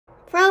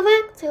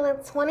Throwback to the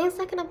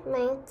 22nd of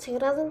May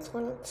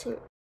 2022.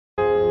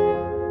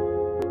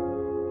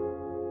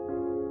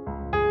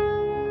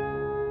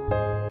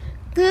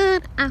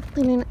 Good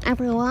afternoon,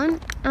 everyone.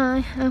 I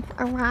have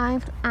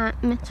arrived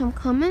at Mitcham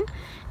Common.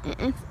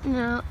 It is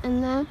now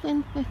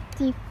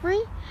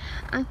 11:53.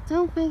 I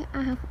don't think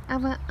I have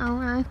ever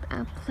arrived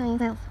at a place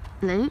this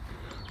late,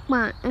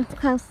 but it's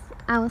because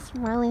I was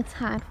really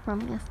tired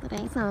from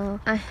yesterday, so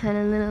I had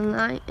a little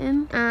lie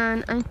in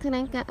and I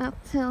didn't get up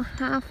till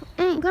 8:30.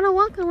 I'm gonna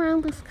walk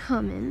around this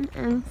common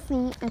and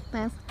see if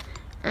there's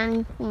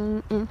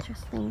anything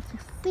interesting to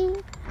see.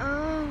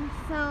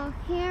 So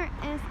here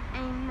is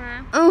a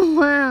map. Oh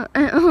wow,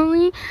 I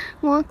only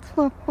walked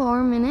for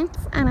 4 minutes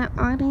and I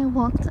already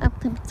walked up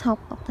to the top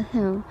of the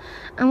hill.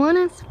 I want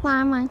to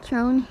fly my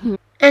drone here.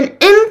 And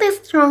in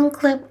this drone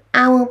clip,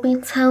 I will be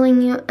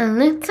telling you a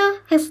little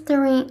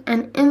history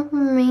and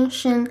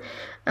information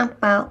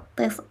about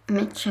this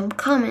Mitcham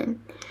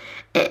Common.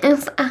 It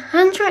is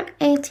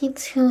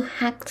 182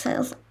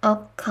 hectares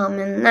of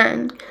common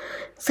land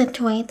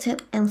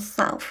situated in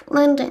South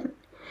London.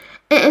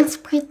 It is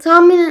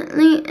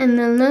predominantly in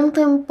the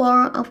London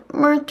borough of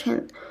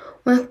Merton,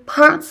 with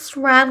parts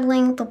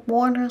straddling the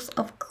borders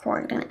of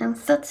Croydon and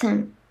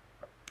Sutton.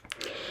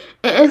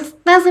 It is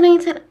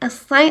designated a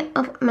site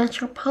of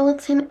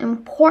metropolitan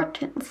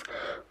importance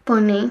for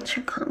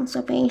nature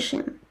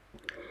conservation.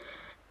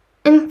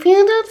 In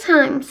feudal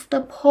times,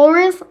 the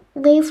poorest,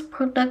 least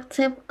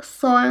productive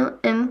soil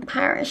in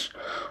parish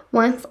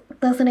was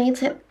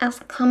designated as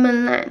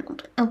common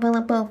land,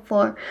 available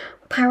for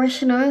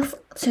parishioners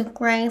to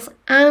graze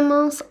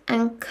animals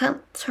and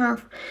cut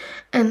turf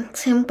and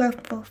timber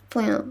for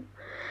fuel.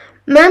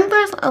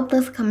 Members of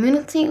this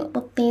community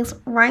with these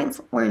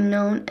rights were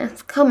known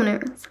as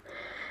commoners.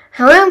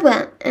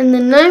 However, in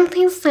the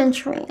 19th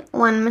century,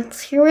 when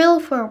material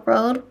for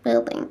road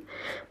building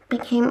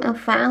became a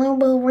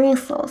valuable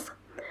resource,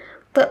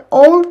 the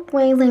old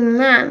grazing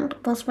land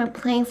was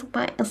replaced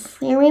by a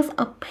series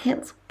of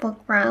pits for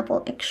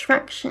gravel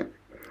extraction.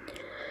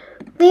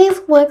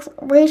 These works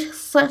reached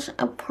such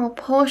a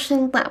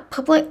proportion that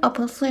public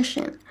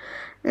opposition,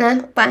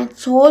 led by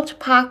George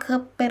Parker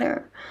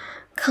Bitter,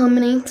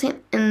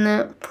 culminated in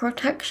the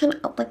protection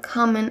of the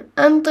common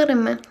under the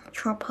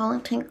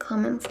Metropolitan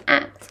Commons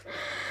Act,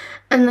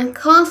 and the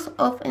cost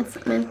of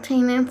its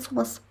maintenance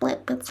was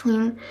split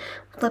between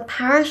the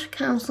parish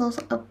councils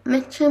of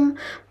Mitcham,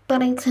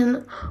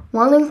 Buddington,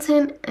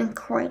 Wallington, and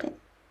Croydon.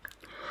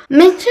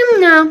 Mitcham,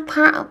 now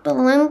part of the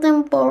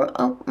London borough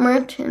of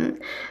Merton,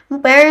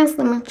 bears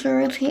the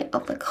majority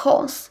of the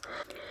costs.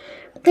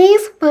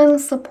 These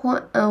funds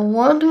support a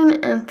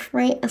warden and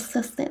 3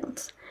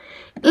 assistants.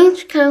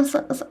 Each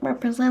council is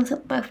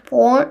represented by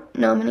 4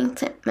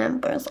 nominated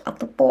members of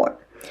the board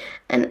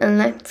and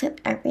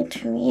elected every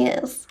 2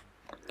 years.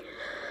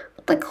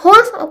 The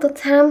course of the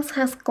Thames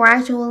has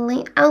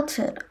gradually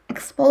altered,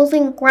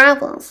 exposing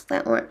gravels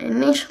that were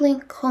initially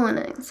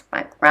colonized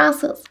by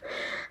grasses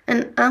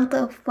and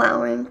other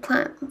flowering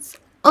plants.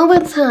 Over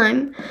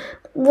time,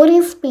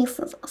 woody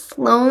species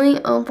slowly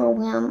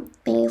overwhelmed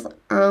these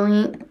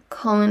early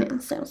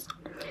colonizers,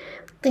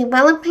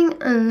 developing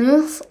a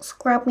loose,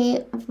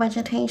 scrubby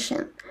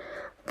vegetation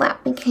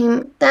that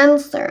became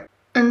denser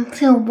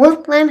until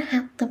woodland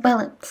had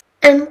developed.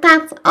 And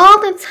that's all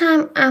the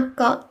time I've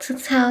got to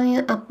tell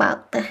you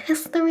about the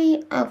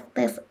history of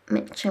this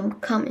Mitcham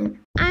Common.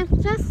 I've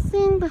just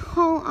seen the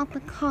whole of the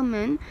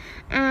common,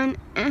 and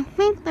I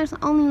think there's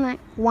only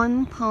like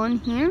 1 pond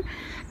here.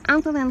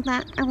 Other than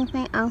that,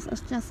 everything else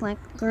is just like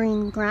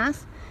green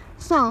grass.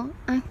 So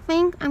I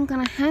think I'm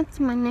gonna head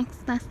to my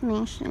next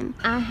destination.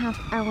 I have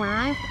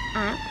arrived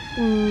at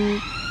the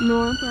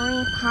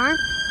Norbury Park,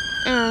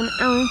 and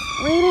I was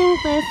reading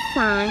this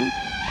sign,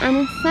 and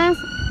it says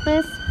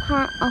this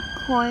part of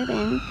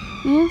Croydon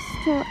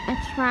used to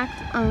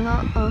attract a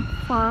lot of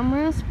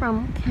farmers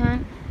from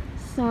Kent,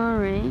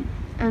 Surrey,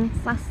 and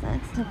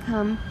Sussex to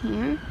come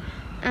here.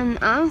 And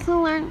I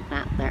also learned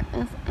that there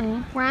is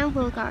a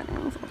Rockery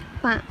Gardens,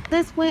 but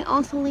this way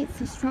also leads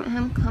to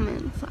Streatham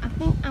Common. So I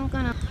think I'm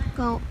gonna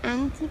go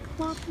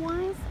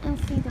anti-clockwise and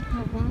see the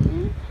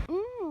pavilion.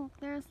 Ooh,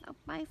 there's a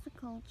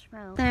bicycle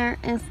trail. There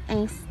is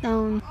a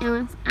stone. It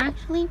was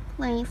actually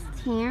placed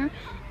here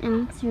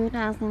in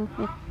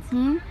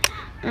 2015,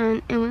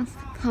 and it was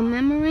to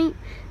commemorate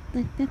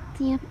the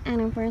 50th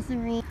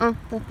anniversary of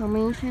the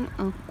formation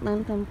of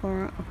London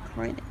Borough of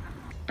Croydon.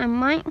 I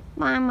might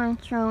fly my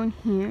drone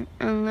here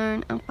and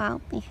learn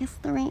about the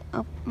history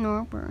of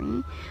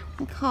Norbury,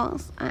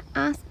 because I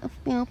asked a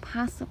few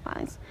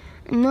passerbys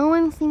and no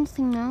one seems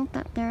to know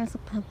that there is a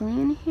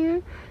pavilion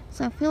here,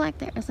 so I feel like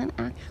there isn't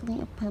actually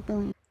a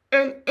pavilion.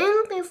 And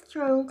in this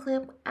drone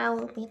clip, I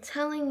will be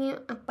telling you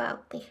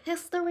about the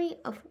history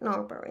of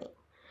Norbury.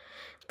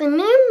 The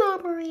name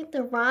Norbury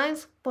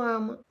derives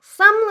from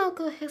some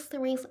local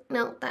histories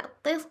note that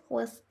this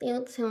was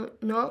due to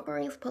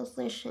Norbury's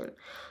position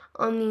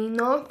on the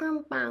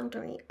northern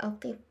boundary of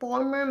the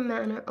former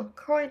manor of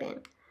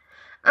Croydon.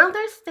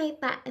 Others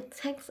state that it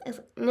takes its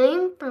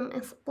name from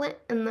a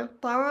split in the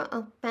borough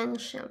of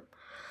Bensham,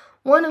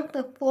 one of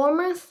the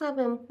former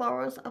 7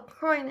 boroughs of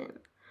Croydon.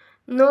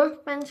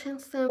 North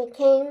Benchinston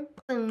became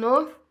the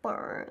North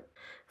Borough.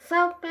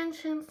 South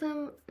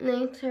Benchinston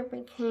later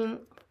became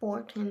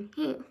Fortin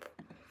Heath.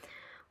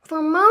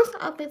 For most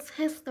of its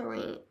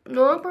history,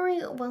 Norbury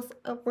was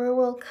a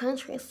rural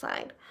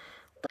countryside.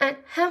 At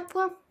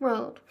Hepworth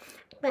Road,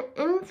 the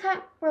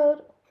intact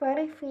road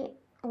 30 feet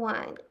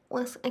wide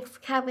was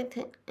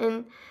excavated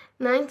in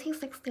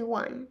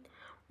 1961.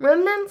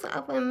 Remnants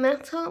of a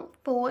metal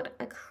ford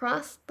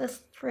across the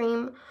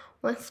stream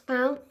was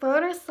found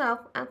further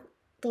south at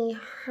the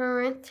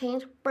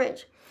Heritage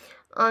Bridge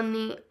on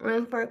the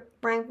River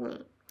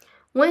Brevny,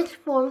 which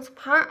forms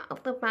part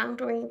of the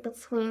boundary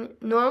between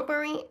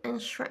Norbury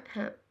and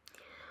Streatham,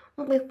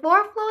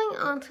 before flowing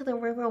onto the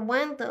River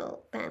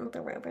Wendell, then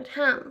the River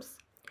Thames.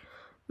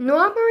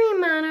 Norbury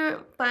Manor.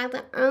 By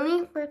the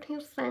early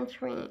 13th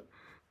century,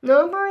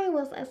 Norbury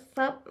was a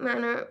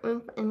sub-manor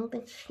within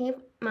the chief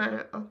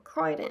manor of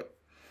Croydon.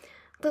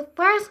 The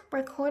first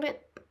recorded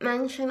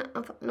mention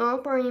of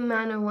Norbury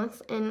Manor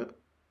was in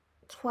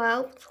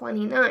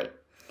 1229,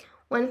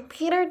 when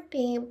Peter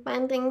D.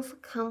 Bendings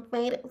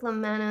conveyed the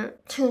manor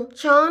to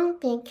John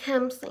D.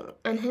 Kempsing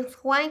and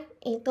his wife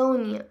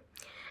Edonia,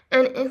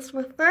 and is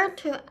referred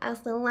to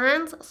as the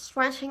lands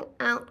stretching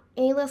out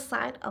either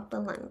side of the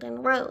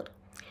London Road.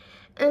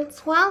 In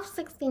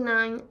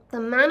 1269,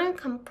 the manor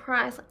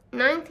comprised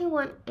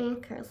 91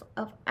 acres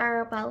of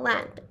arable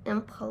land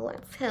in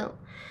Pollard's Hill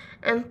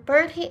and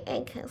 30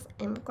 acres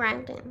in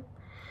Grandin,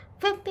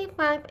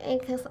 55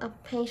 acres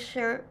of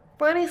pasture,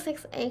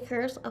 46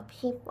 acres of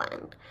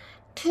heathland,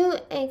 2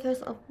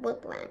 acres of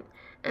woodland,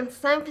 and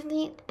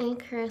 70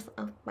 acres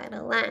of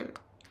meadowland.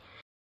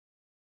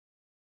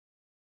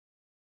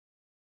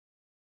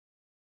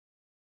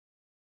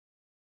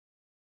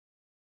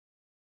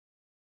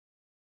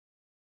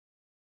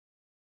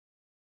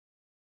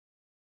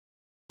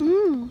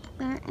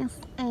 There is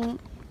a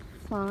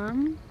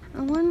farm.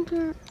 I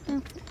wonder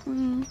if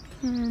we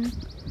can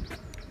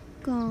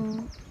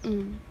go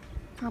in.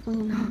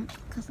 Probably not,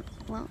 because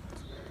it's locked.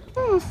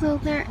 Oh, so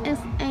there is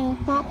a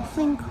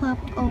boxing club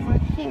over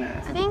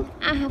here. I think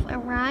I have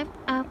arrived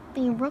at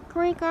the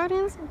Rockery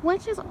Gardens,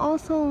 which is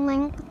also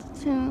linked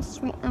to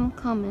Streatham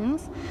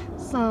Commons,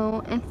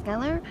 so it's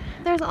together.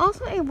 There's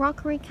also a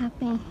Rockery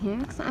Cafe here,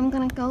 so I'm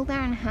gonna go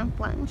there and have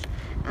lunch,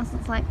 as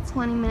it's like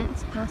 20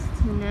 minutes past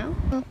 2 now.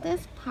 So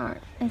this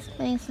part is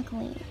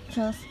basically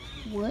just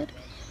wood,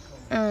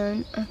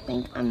 and I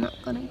think I'm not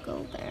gonna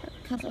go there,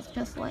 because it's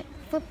just like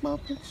football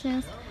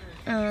pitches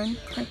and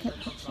cricket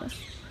pitches.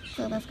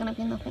 So there's gonna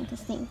be nothing to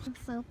see.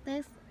 So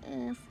this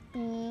is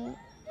the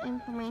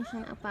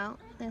information about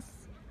this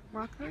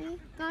Rockery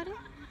Garden,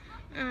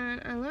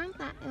 and I learned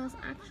that it was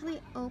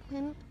actually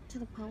opened to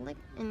the public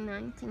in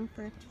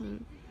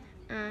 1913,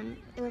 and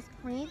it was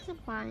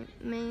created by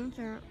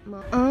Major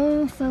Mo.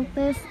 Oh, so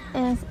this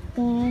is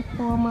the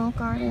formal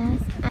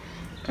gardens,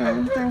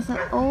 and there's an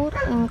old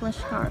English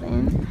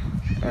garden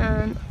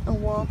and a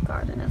walled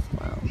garden as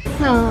well.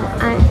 So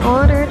I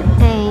ordered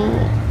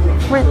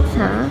a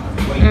fritter,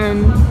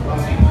 and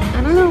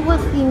I don't know what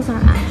these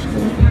are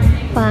actually,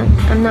 but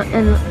I'm not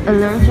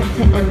allergic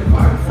to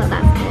anything, so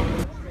that's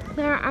good.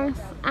 There are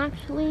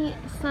actually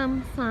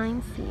some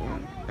signs here,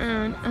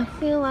 and I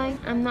feel like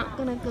I'm not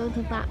gonna go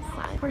to that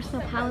side. First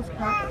of Palace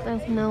Park,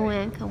 there's no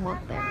way I can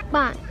walk there.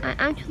 But I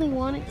actually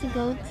wanted to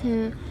go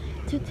to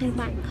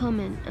Tooting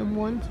Common and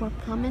Wandsworth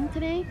Common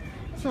today,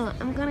 so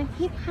I'm gonna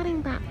keep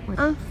heading that way.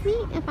 I'll see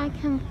if I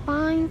can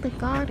find the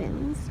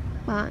gardens,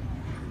 but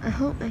I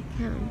hope I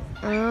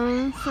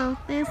can. So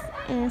this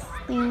is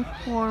the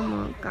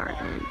formal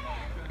garden,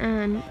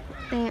 and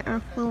they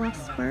are full of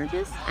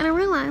spurges. And I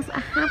realized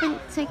I haven't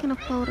taken a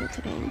photo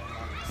today.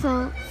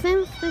 So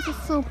since this is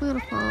so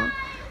beautiful,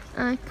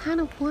 I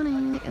kind of want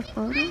to take a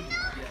photo,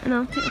 and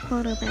I'll take a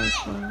photo there as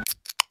well.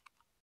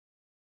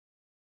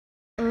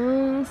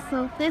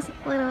 So this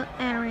little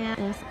area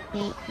is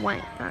the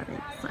white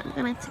garden, so I'm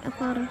gonna take a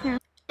photo here.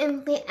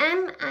 In the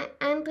end, I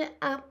ended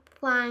up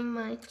flying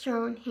my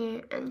drone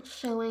here and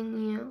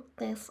showing you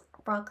this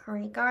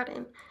Rockery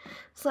Garden.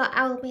 So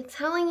I will be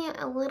telling you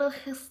a little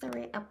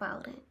history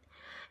about it.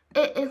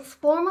 It is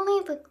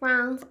formerly the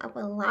grounds of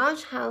a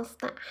large house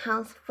that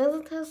housed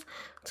visitors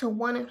to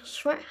one of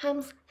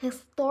Streatham's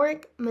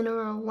historic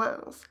mineral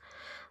wells.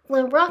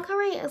 The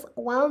Rockery is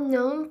well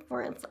known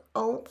for its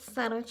old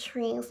cedar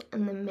trees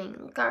in the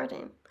main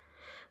garden.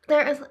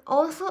 There is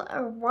also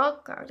a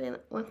rock garden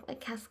with a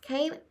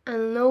cascade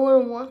and lower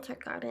water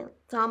garden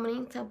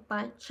dominated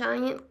by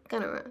giant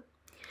gunnery.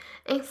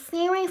 A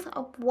series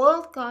of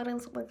walled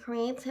gardens were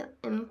created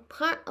in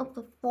part of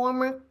the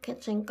former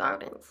kitchen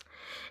gardens,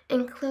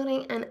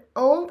 including an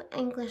old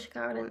English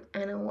garden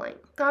and a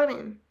white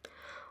garden,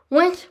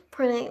 which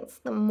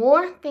predates the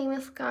more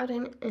famous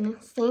garden in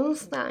the same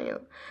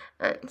style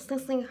at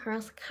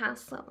Sissinghurst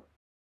Castle.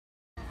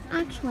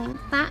 Actually,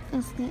 that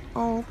is the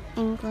old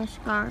English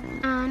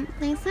garden, and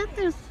they said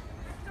there's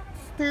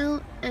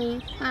still a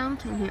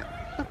fountain here,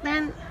 but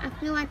then I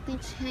feel like they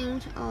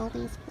changed all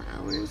these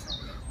flowers,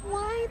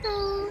 Why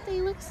though?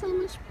 They look so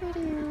much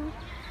prettier.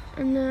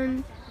 And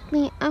then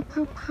the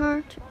upper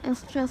part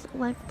is just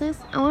like this.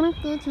 I want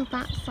to go to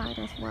that side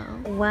as well.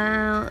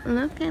 Wow,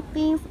 look at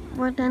these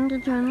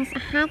rhododendrons. I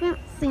haven't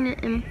seen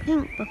it in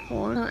pink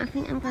before, so I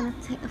think I'm gonna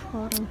take a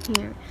photo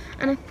here.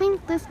 And I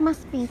think this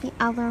must be the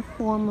other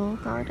formal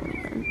garden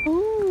then.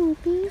 Oh,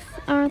 these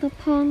are the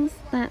ponds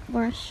that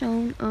were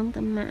shown on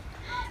the map.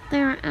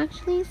 There are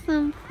actually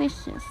some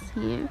fishes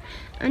here.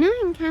 I know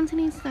in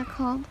Cantonese they're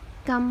called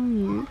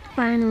gum.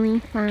 Finally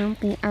found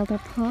the other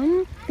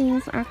pond.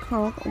 These are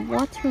called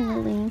water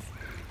lilies.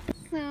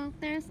 So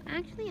there's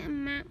actually a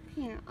map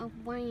here of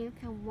where you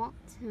can walk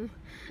to,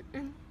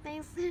 and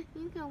they said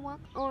you can walk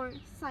or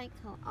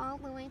cycle all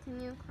the way to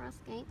New Cross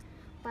Gate,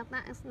 but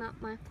that is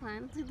not my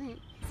plan today.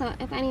 So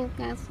if any of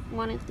you guys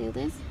want to do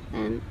this,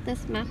 then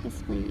this map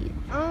is for you.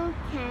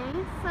 Okay,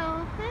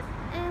 so this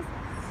is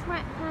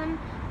Streatham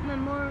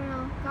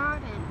Memorial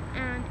Garden,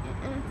 and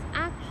it is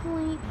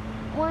actually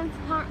one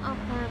part of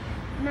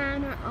the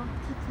Manor of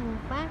Tooting,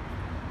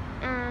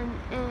 and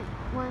it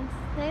was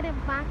dated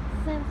back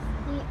since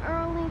the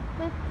early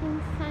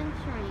 15th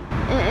century.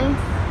 It is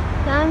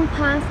then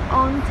passed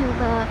on to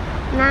the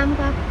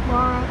Lambeth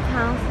Borough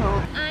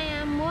Council. I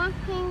am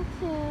walking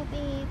to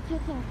the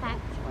Tooting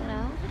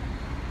widow,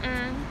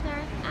 and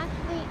there's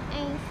actually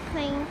a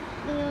St.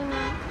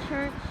 Leonard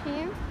church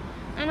here,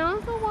 and I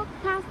also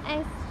walked past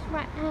a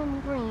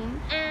Streatham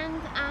Green,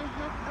 and I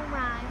have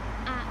arrived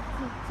at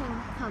Tooting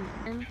Common.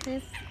 And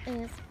this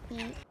is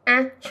the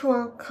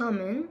actual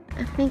common.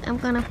 I think I'm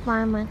gonna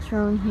fly my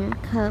drone here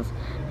because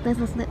this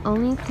is the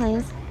only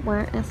place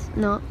where it's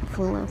not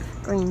full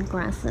of green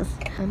grasses.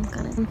 I'm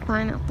gonna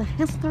find out the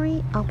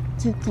history of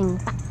Tooting.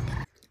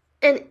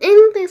 And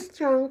in this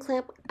drone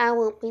clip, I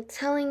will be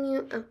telling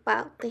you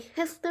about the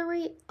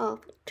history of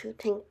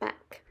Tooting.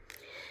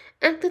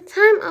 At the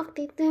time of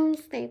the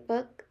Domesday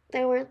Book,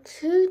 there were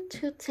two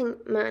Tooting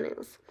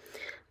manors.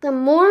 The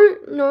more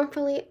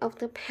northerly of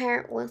the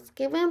pair was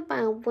given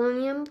by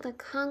William the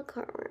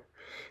Conqueror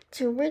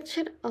to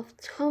Richard of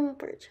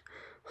Tunbridge,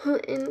 who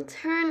in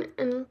turn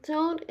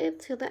endowed it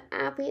to the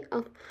Abbey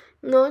of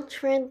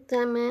Notre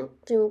Dame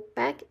du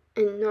Bec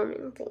in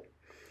Normandy.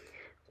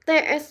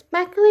 There is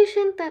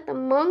speculation that the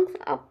monks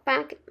of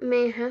Bec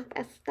may have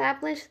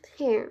established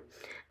here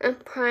a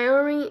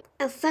priory,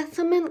 a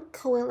settlement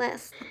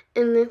coalesced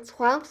in the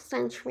 12th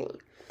century.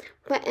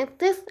 But if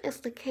this is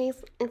the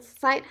case, its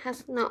site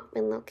has not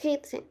been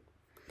located.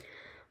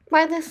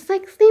 By the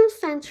 16th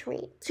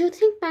century,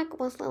 Tooting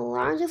was the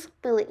largest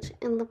village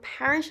in the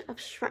parish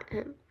of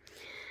Streatham,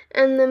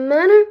 and the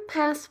manor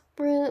passed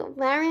through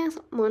various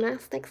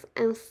monastics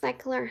and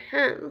secular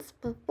hands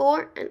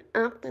before and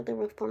after the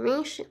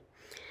Reformation,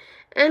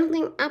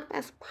 ending up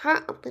as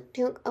part of the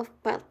Duke of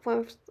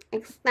Bedford's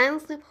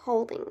extensive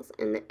holdings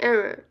in the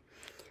era.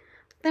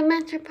 The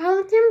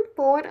Metropolitan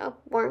Board of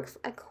Works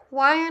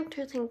acquired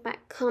Tooting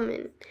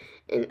Common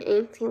in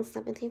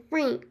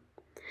 1873,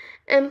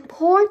 and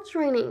poor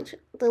drainage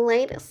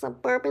delayed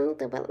suburban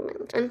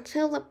development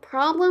until the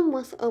problem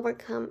was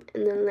overcome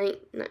in the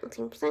late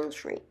 19th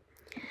century.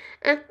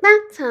 At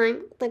that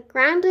time, the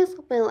grandest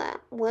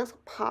villa was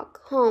Park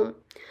Home,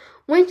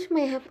 which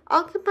may have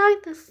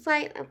occupied the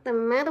site of the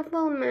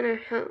medieval manor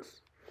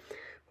house.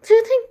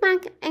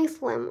 Tooting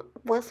Asylum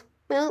was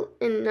built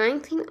in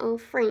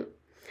 1903.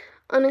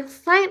 On the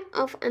site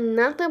of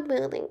another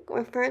building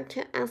referred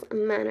to as a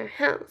manor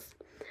house,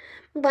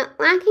 but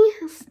lacking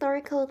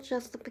historical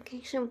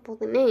justification for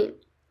the name.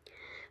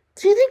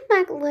 Tooting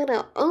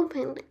Little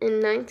opened in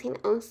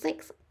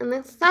 1906, and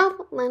the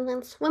South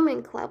London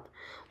Swimming Club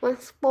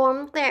was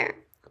formed there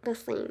the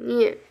same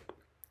year.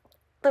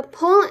 The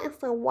pool is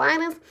the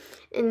widest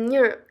in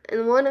Europe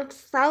and one of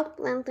South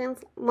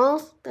London's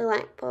most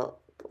delightful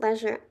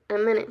leisure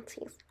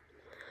amenities.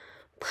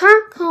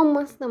 Park Home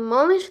was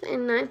demolished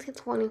in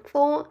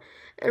 1924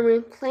 and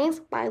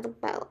replaced by the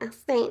Bell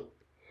Estate,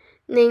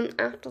 named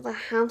after the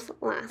house's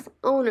last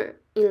owner,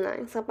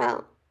 Eliza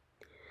Bell.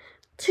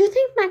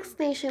 Tooting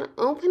Station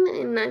opened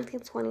in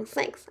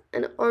 1926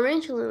 and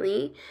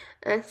originally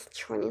as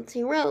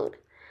Trinity Road.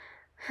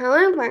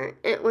 However,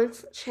 it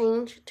was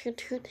changed to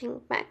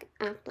Tooting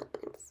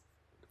afterwards.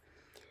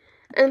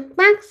 And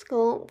Beck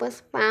School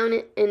was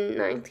founded in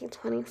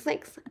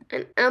 1926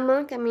 and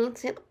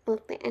amalgamated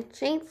with the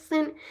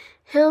adjacent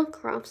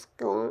Hillcroft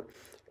School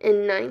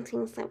in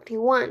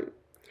 1971.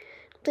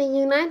 The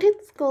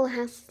United School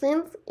has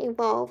since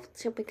evolved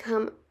to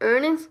become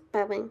Ernest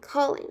Bevan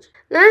College.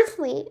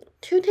 Lastly,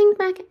 Tooting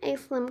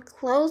Asylum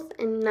closed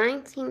in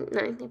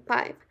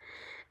 1995,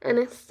 and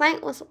its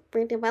site was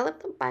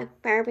redeveloped by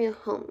Fairview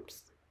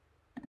Homes.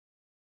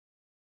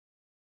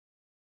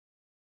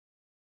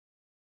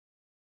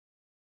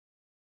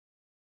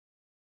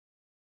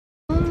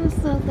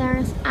 So there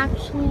is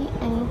actually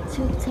a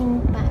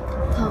Tooting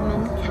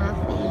Common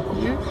cafe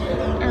here,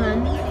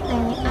 and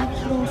they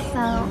actually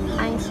sell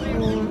ice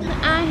cream.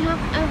 I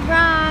have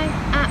arrived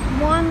at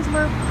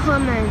Wandsworth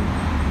Common,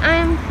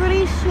 I'm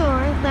pretty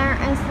sure there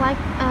is like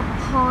a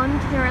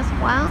pond here as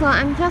well. So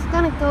I'm just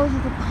gonna go to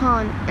the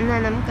pond and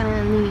then I'm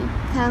gonna leave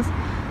because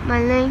my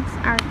legs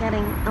are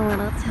getting a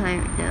little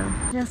tired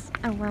now. Just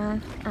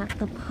arrived at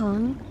the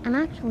pond, and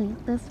actually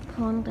this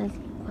pond is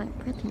quite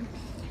pretty.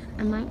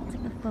 I might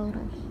take a photo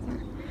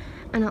here.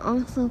 And I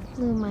also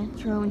flew my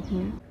drone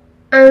here.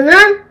 I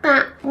learned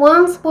that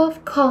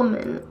Wandsworth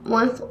Common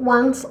was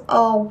once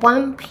all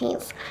one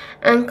piece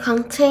and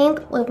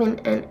contained within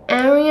an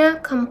area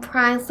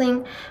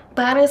comprising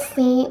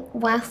Battersea,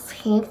 West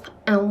Heath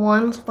and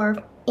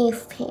Wandsworth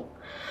East Heath,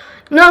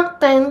 not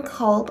then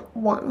called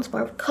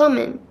Wandsworth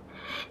Common.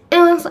 It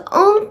was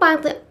owned by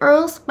the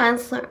Earl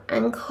Spencer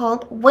and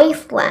called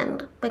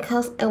Wasteland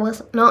because it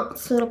was not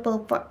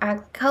suitable for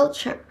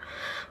agriculture,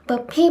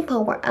 but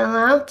people were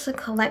allowed to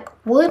collect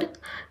wood,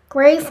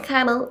 graze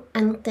cattle,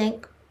 and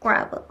dig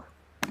gravel.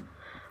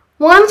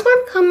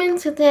 Wandsworth Common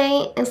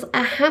today is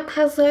a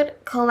haphazard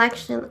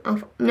collection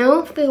of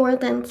no fewer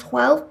than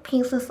 12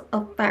 pieces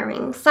of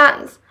varying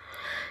size,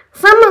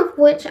 some of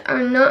which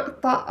are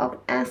not thought of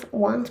as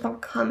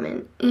Wandsworth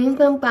Common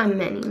even by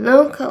many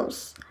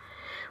locals.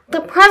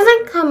 The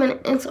present common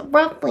is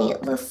roughly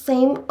the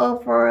same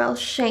overall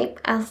shape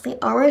as the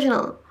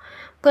original,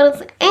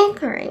 but its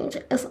acreage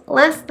is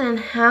less than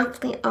half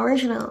the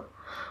original,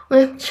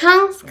 with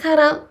chunks cut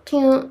out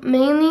due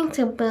mainly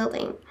to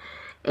building,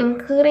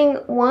 including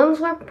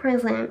Wandsworth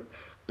Prison,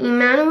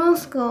 Emmanuel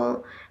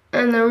School,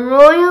 and the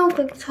Royal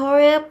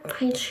Victoria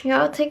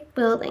Patriotic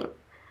Building.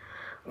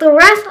 The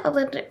rest of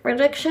the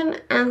reduction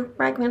and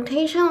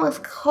fragmentation was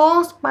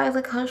caused by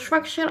the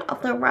construction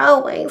of the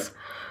railways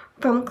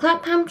from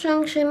Clapham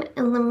Junction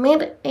in the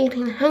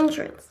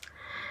mid-1800s,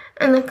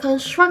 and the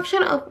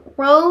construction of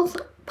roads.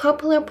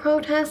 Popular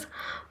protests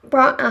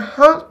brought a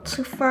halt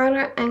to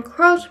further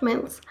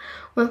encroachments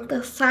with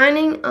the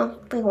signing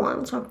of the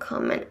Wandsworth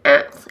Common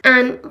Act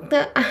and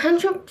the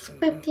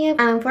 150th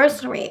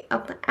anniversary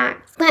of the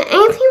Act. The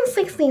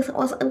 1860s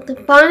was a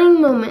defining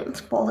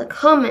moment for the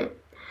Common.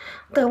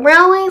 The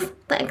railways,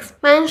 the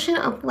expansion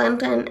of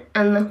London,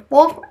 and the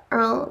 4th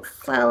Earl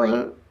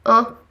selling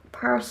off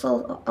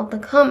parcels of the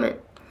Common,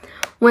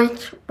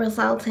 which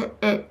resulted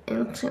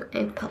into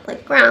a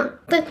public ground.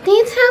 The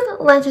detailed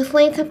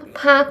legislative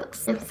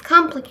path is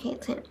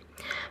complicated,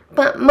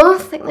 but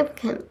most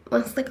significant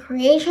was the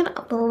creation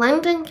of the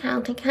London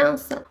County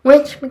Council,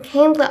 which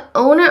became the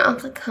owner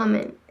of the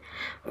Common,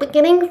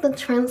 beginning the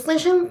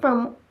transition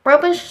from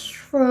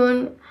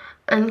rubbish-strewn,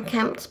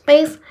 unkempt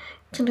space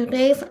to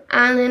today's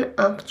island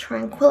of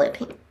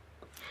tranquility.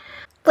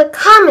 The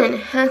Common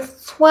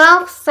has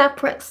 12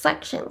 separate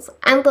sections,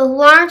 and the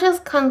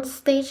largest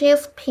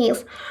contiguous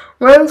piece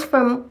runs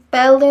from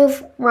Bellew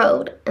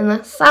Road in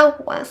the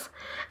southwest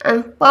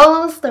and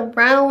follows the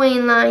railway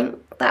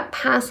line that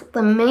passed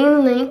the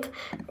main link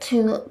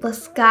to the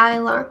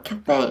Skylark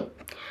Cafe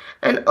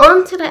and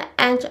onto the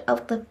edge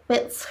of the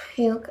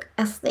Fitzhugh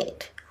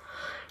Estate,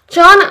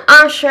 John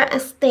Usher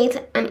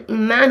Estate and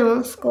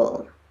Emmanuel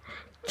School.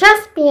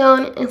 Just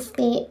beyond is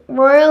the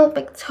Royal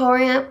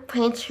Victoria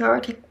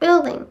Patriotic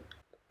Building,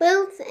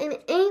 built in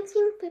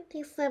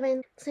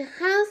 1857 to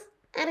house,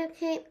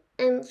 educate,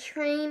 and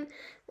train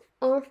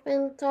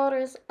orphan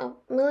daughters of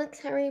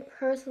military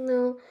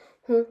personnel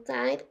who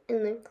died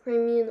in the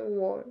Crimean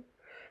War.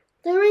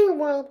 During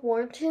World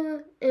War II,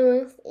 it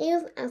was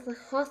used as a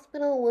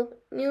hospital with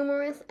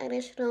numerous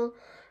additional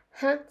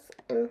huts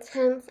and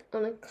tents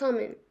on the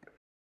Common.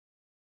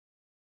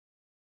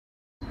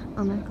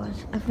 Oh my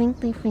gosh, I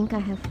think they think I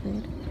have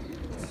food.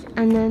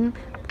 And then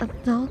a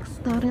dog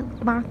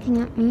started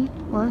barking at me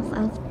whilst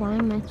I was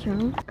flying my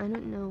drone. I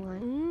don't know why.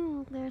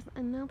 Ooh, there's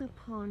another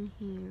pond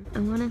here. I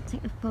want to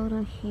take a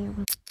photo here.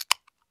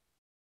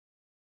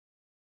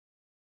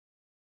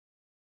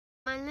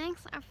 My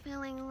legs are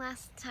feeling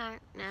less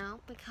tired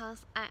now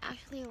because I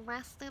actually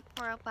rested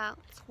for about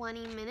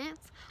 20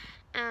 minutes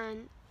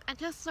and I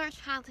just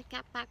searched how to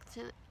get back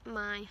to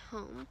my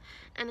home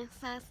and it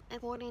says a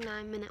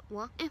 49-minute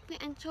walk. If you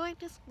enjoyed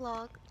this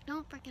vlog,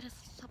 don't forget to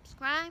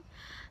subscribe,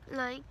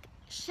 like,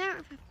 share it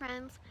with your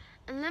friends,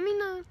 and let me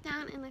know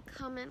down in the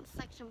comment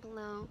section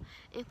below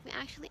if we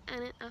actually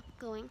ended up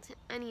going to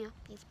any of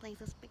these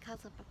places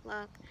because of the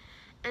vlog.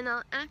 And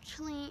I'll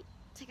actually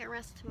take a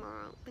rest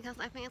tomorrow because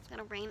I think it's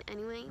gonna rain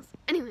anyways.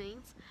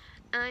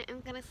 I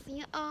am gonna see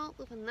you all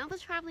with another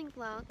traveling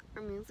vlog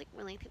or music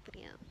related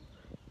video.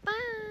 Bye!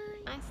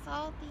 I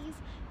saw these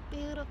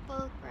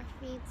beautiful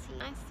graffitis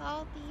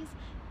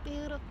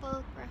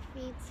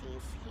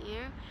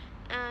here,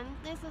 and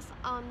this is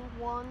on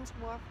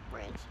Wandsworth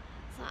Bridge,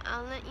 so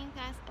I'll let you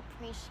guys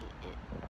appreciate it.